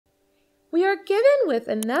we are given with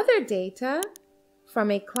another data from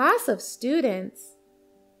a class of students.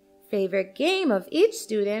 Favorite game of each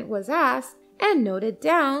student was asked and noted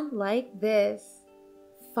down like this.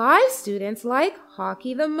 5 students like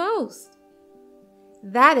hockey the most.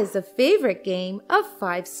 That is the favorite game of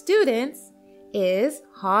 5 students is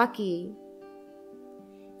hockey.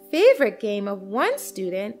 Favorite game of 1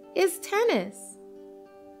 student is tennis.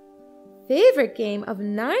 Favorite game of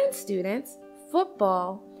 9 students,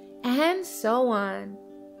 football, and so on.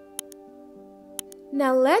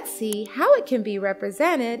 Now let's see how it can be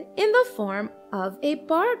represented in the form of a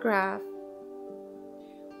bar graph.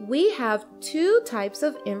 We have 2 types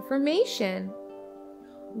of information.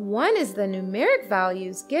 One is the numeric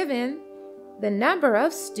values given the number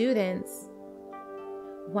of students.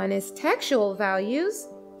 One is textual values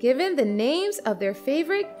given the names of their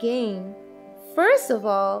favorite game. First of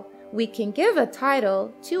all, we can give a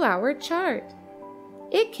title to our chart.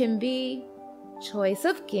 It can be Choice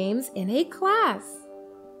of Games in a Class.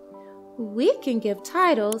 We can give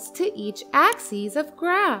titles to each axis of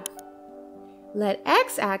graph. Let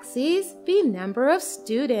x-axis be number of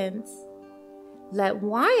students. Let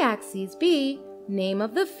y-axis be name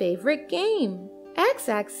of the favorite game.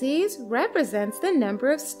 X-axis represents the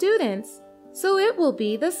number of students, so it will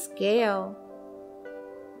be the scale.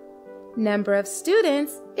 Number of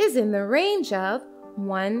students is in the range of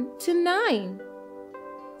 1 to 9.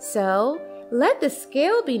 So, let the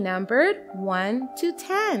scale be numbered 1 to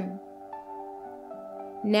 10.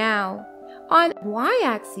 Now, on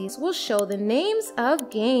y-axis we'll show the names of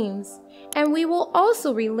games, and we will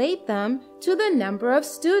also relate them to the number of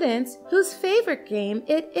students whose favorite game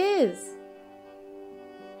it is.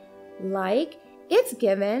 Like, it's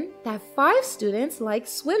given that 5 students like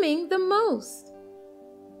swimming the most.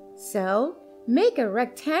 So, make a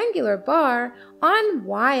rectangular bar on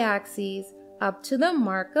y-axis up to the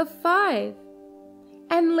mark of 5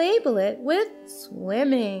 and label it with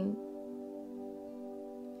swimming.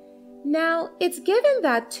 Now, it's given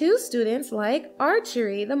that 2 students like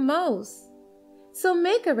archery the most. So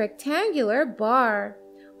make a rectangular bar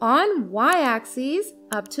on y-axis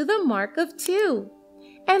up to the mark of 2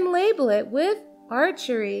 and label it with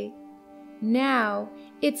archery. Now,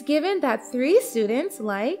 it's given that 3 students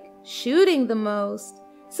like shooting the most.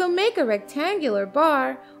 So make a rectangular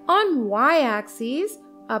bar on y-axis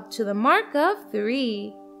up to the mark of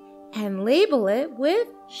 3 and label it with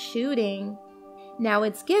shooting. Now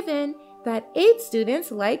it's given that 8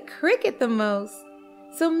 students like cricket the most.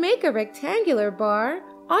 So make a rectangular bar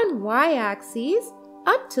on y-axis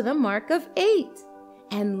up to the mark of 8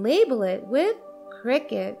 and label it with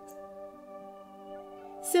cricket.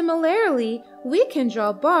 Similarly, we can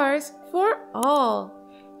draw bars for all,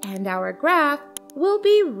 and our graph will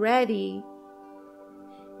be ready.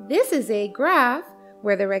 This is a graph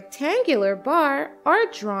where the rectangular bar are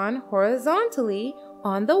drawn horizontally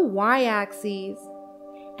on the y-axis,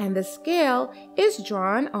 and the scale is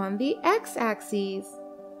drawn on the x-axis.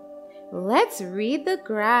 Let's read the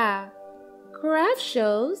graph. Graph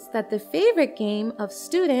shows that the favorite game of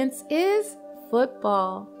students is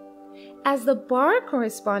football, as the bar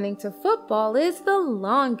corresponding to football is the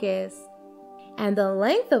longest, and the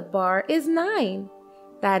length of bar is 9.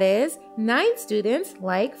 That is, 9 students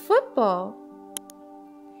like football.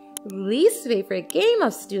 Least favorite game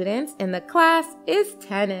of students in the class is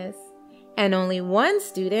tennis, and only 1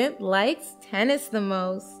 student likes tennis the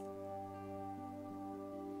most.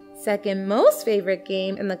 Second most favorite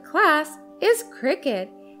game in the class is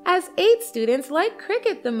cricket, as 8 students like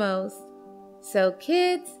cricket the most. So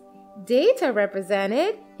kids, data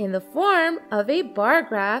represented in the form of a bar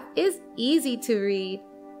graph is easy to read.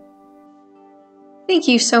 Thank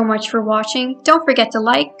you so much for watching. Don't forget to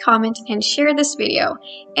like, comment, and share this video.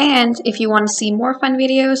 And if you want to see more fun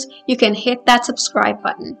videos, you can hit that subscribe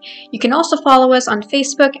button. You can also follow us on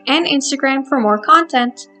Facebook and Instagram for more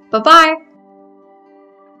content. Bye-bye!